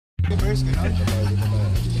Reverse, gano'n?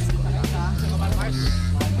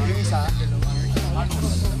 Yung isa.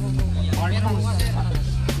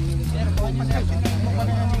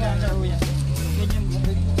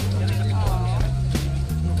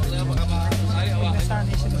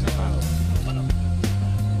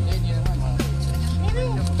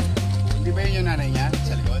 Hindi ba yun yung nanay niya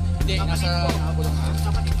sa likod? Hindi, nasa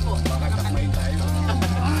kapatid ko. Baka takmain tayo.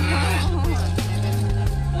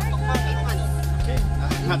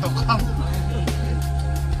 Natukam.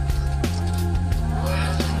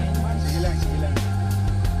 Sige lang, sige lang.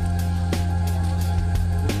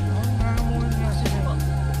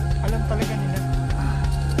 Alam talaga nila.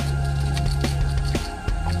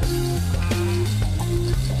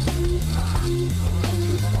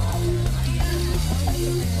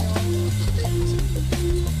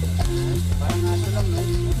 Parang aso lang, no?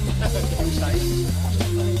 Yung size.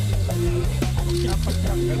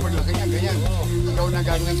 Pero paglaki niya, ganyan. Ikaw na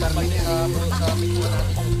gano'n ang karne niya sa picture.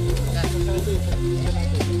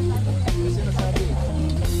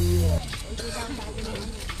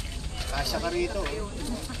 Kasya ka rito.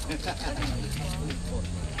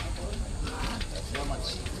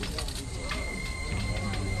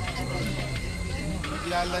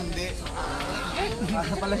 Maglalandi.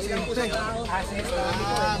 Asa pala siya ito eh.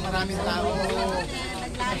 Maraming tao.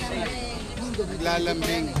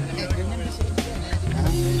 Naglalambing.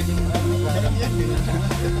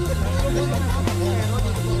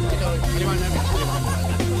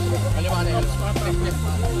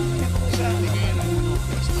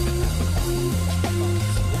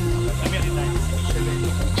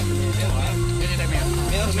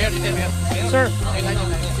 Sir, may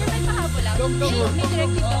pahabol lang. May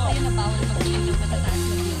directive ba kayo na bawal mag-build ng matataas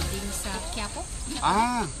na building sa Quiapo?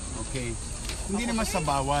 Okay. Hindi naman sa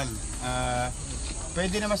bawal.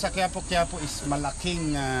 Pwede naman sa Quiapo. Quiapo is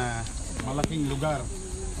malaking lugar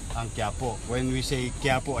ang Quiapo. When we say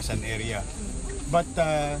Quiapo as an area. But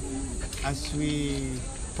as we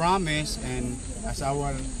promise and as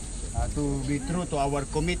our to be true to our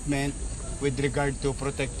commitment with regard to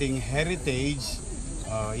protecting heritage,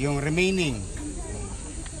 yung remaining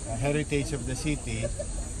heritage of the city,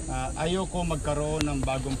 ayoko magkaroon ng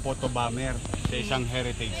bagong photo bomber sa isang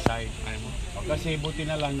heritage site. Kasi buti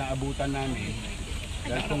na lang naabutan namin.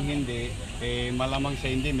 Dahil kung hindi, malamang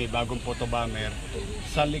sa hindi may bagong photo bomber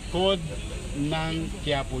sa likod ng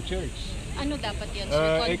Quiapo Church. Ano dapat yun?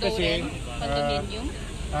 Condo Kasi condominium?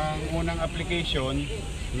 Ang unang application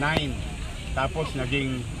 9, tapos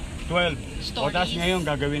naging 12. O tapos ngayon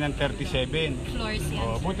gagawin ng 37. Floors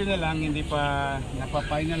yan. Buti na lang hindi pa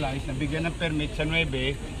napafinalize, nabigyan ng permit sa 9.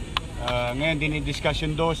 Ngayon dinidiscuss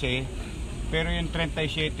yung 12. Pero yung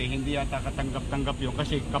 37 hindi yata katanggap-tanggap yun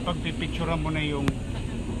kasi kapag pipicturean mo na yung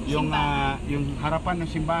harapan ng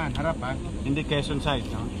simbahan, harapan, hindi Quezon side,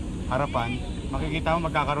 no? Harapan, makikita mo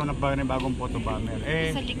magkakaroon ng bagong photo bomber.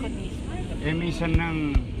 Sa likod mismo.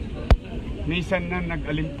 Minsan na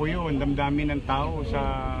nag-alimpo yun, damdamin ng tao sa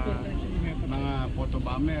mga photo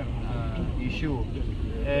bomber issue.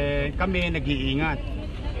 Kami nag-iingat.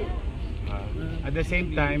 At the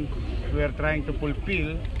same time, we are trying to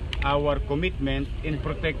fulfill our commitment in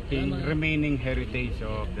protecting remaining heritage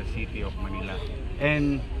of the city of Manila.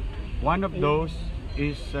 And one of those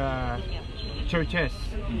is churches.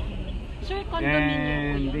 Sir,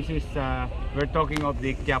 condominium and po this is, we're talking of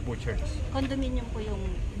the Quiapo Church. Condominium po yung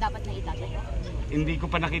dapat na itatayo? Hindi ko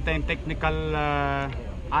pa nakita yung technical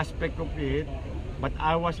aspect of it, but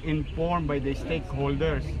I was informed by the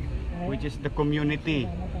stakeholders, which is the community,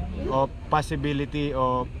 of possibility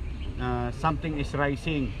of something is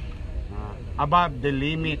rising above the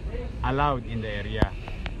limit allowed in the area.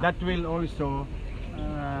 That will also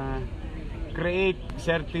create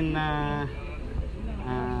certain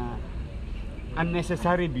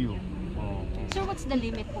unnecessary view. Sir, what's the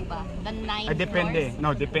limit po ba? The 9 Depende. floors?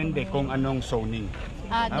 No, depende kung anong zoning.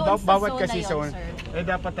 Doon sa Bawat zona kasi yun, zone, sir.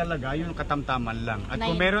 dapat talaga yung katamtaman lang. At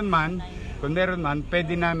kung 9. meron man,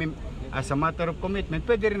 pwede namin, as a matter of commitment,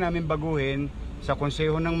 pwede rin namin baguhin sa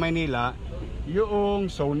Konseho ng Maynila yung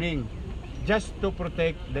zoning just to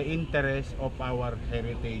protect the interest of our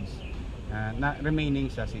heritage na remaining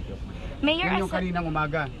sa city of Manila. Mayor, Yun yung kaninang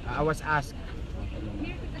umaga, I was asked.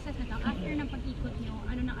 Mayor, assessment lang. After ng pag-ikot nyo,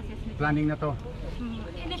 ano ng assessment? Planning na to.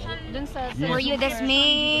 Initial, dun sa Yes. were you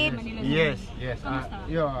dismayed? Yes.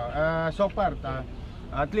 So far,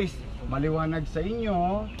 at least maliwanag sa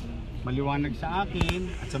inyo, maliwanag sa akin,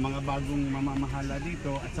 at sa mga bagong mamamahala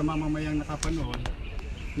dito, at sa mamamayang nakapanood,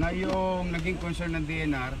 na yung naging concern ng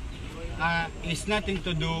DNR is nothing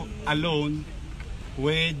to do alone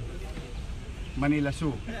with Manila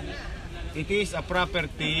Zoo. It is a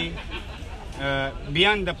property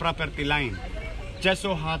beyond the property line. Just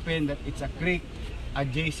so happen that it's a creek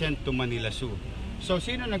adjacent to Manila Zoo. So,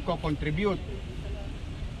 sino nagko-contribute?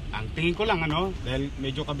 Ang tingin ko lang, dahil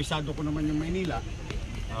medyo kabisado ko naman yung Maynila,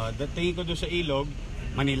 tingin ko doon sa ilog,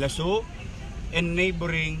 Manila Zoo, and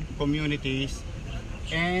neighboring communities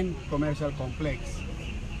and commercial complex.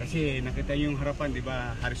 Kasi nakita yung harapan, di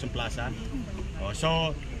ba, Harrison Plaza?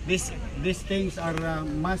 So, these things are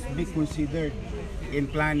must be considered in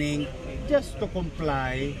planning just to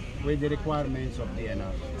comply with the requirements of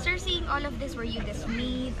DNR. Sir, seeing all of this, were you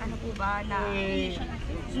dismayed? Ano po ba na...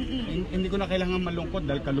 Hindi ko na kailangan malungkot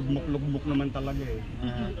dahil kalugmok-lugmok naman talaga eh.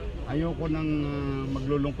 Ayoko nang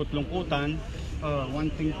maglulungkot-lungkutan. One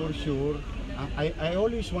thing for sure, I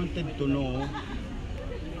always wanted to know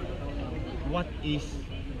what is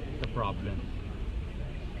the problem.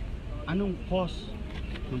 Anong cause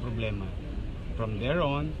ng problema? From there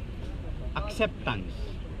on, acceptance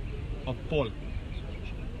of fault.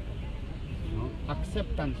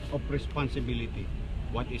 Acceptance of responsibility.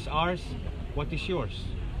 What is ours, what is yours.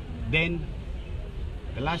 Then,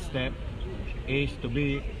 the last step is to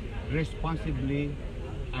be responsibly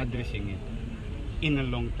addressing it in a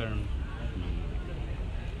long-term manner.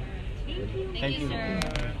 Thank you, sir.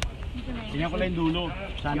 Tingnan ko lang yung dulo.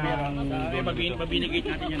 Sana Mabinigate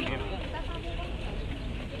natin yan.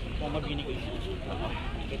 Mabinigate.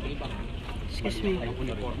 Excuse me. Ang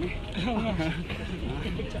uniforme.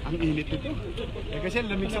 Ang init ito. Kasi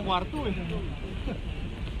lamig sa kwarto eh.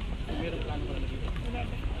 Meron plano pala dito.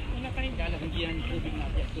 Wala tayong gala. Hindi yan tubig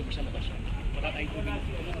natin. Tubig sa labas yan. Wala tayong tubig.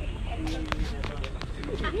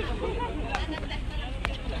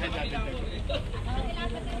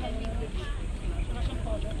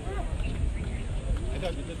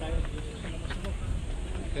 Dito tayo.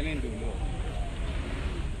 Ito na yung dulo.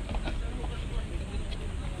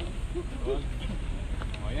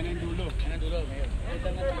 Yan ang dulo. Yan ang dulo, Mayor.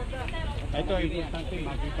 Ito, importante,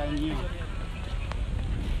 makita niyo.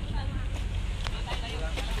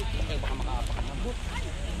 Baka makaapak na.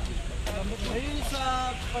 Ayun sa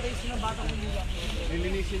pares ng Batang Manila.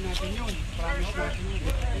 Lilinisin natin yun. Promise natin yun.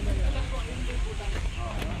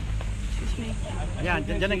 Ayan,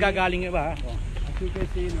 dyan ang gagaling iba. As you can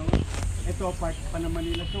see, ito part pa ng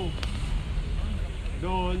Manila Zoo.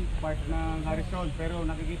 Doon, part ng Harrison. Pero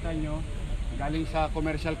nakikita nyo, galing sa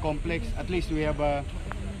commercial complex, at least we have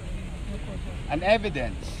an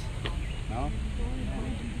evidence.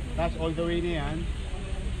 Tapos all the way na yan.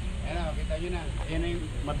 Ayan na, makita nyo na. Ayan na yung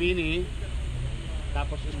Mabini.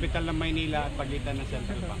 Tapos Hospital ng Maynila at pagitan ng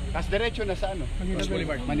Central Bank. Tapos diretso na sa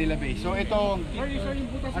Manila Bay. So ito,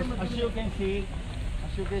 as you can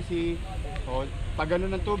see, pag ano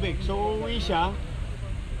ng tubig. So uuwi siya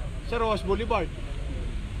sa Rojas Boulevard.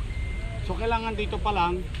 So kailangan dito pa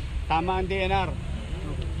lang, tama ang DNR.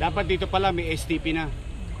 Dapat dito pala may STP na.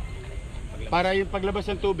 Para yung paglabas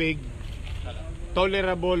ng tubig,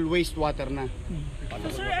 tolerable wastewater na.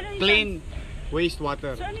 So, sir, ano yung Clean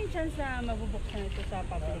wastewater. So, ano yung chance na mabubuksan ito sa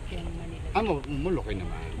public yung Manila? Mulukin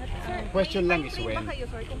naman. Question lang is when. Kayo,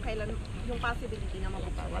 sir, kung kailan yung possibility na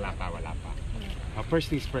mabuka? Wala pa. First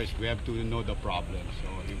things first, we have to know the problem. So,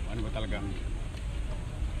 ano ba talagang...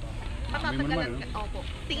 Matatagalan ka? Opo.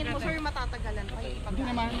 Tingin mo, sir, matatagalan pa yung Hindi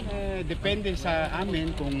naman, depende sa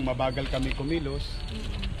amin kung mabagal kami kumilos.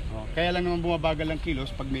 Kaya lang naman bumabagal ang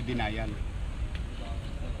kilos pag may denial.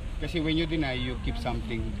 Kasi when you deny, you keep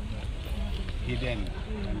something hidden.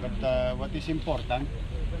 But what is important,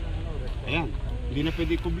 ayan, hindi na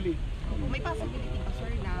pwede kubli. May possibility pa,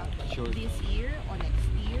 sir, na Sure. this year o next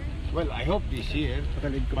year? Well, I hope this year,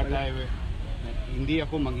 but hindi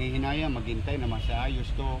ako manghihinaya, maghintay na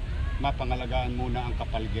masaayos to, mapangalagaan muna ang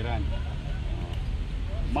kapaligiran.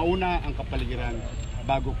 Mauna ang kapaligiran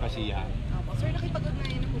bago kasiyahan. Opo. Sir,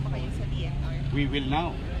 nakipag-ugnayan na po ba kayo sa DNR? We will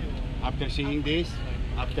now, after seeing this,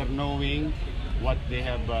 after knowing what they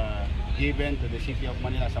have given to the City of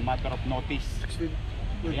Manila as a matter of notice.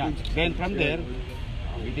 Ayan. Then from there,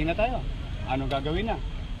 waiting na tayo. Ano gagawin na?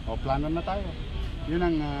 O plano na tayo. Yun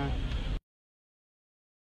ang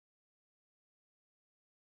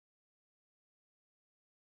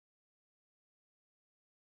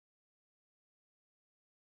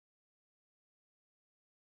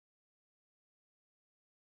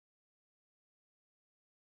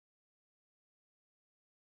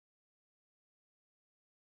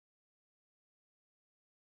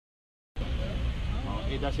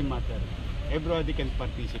it doesn't matter. Everybody can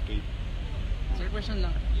participate. Sir, question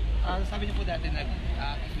lang. Sabi niyo po dati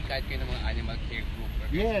nag-kahit kayo ng mga animal care group.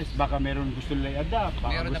 Yes, baka meron gusto nila i-adapt.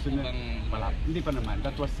 Meron na po bang... Hindi pa naman.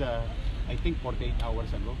 That was, I think, 48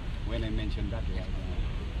 hours ago when I mentioned that.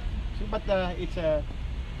 So, but it's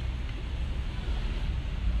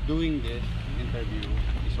doing this interview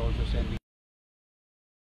is also sending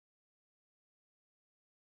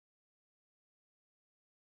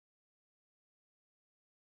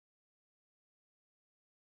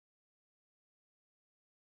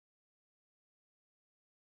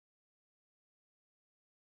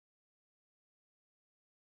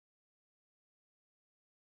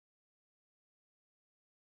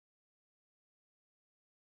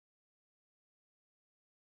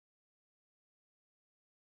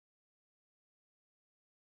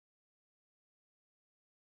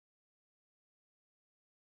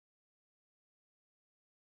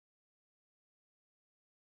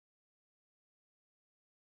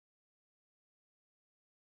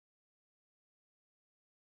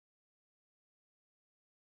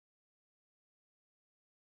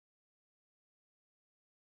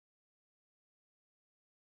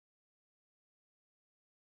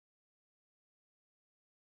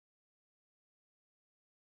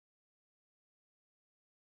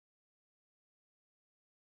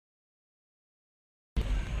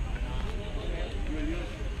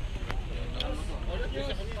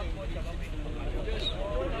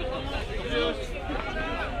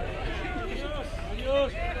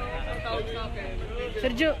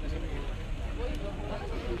Sergio!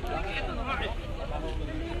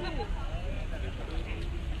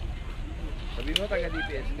 Sabi mo,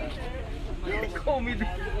 taga-DPS ka. Comedy.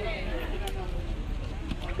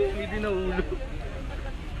 Comedy na ulo.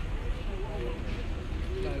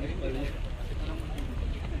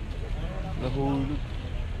 Nahulog.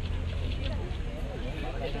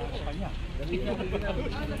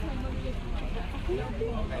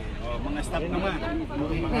 oh, mga staff naman.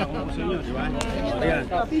 Mga kukuso nyo, di ba? Ayan.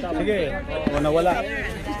 Sige. O, nawala.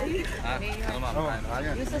 Ano ma?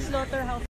 Yung sa slaughterhouse.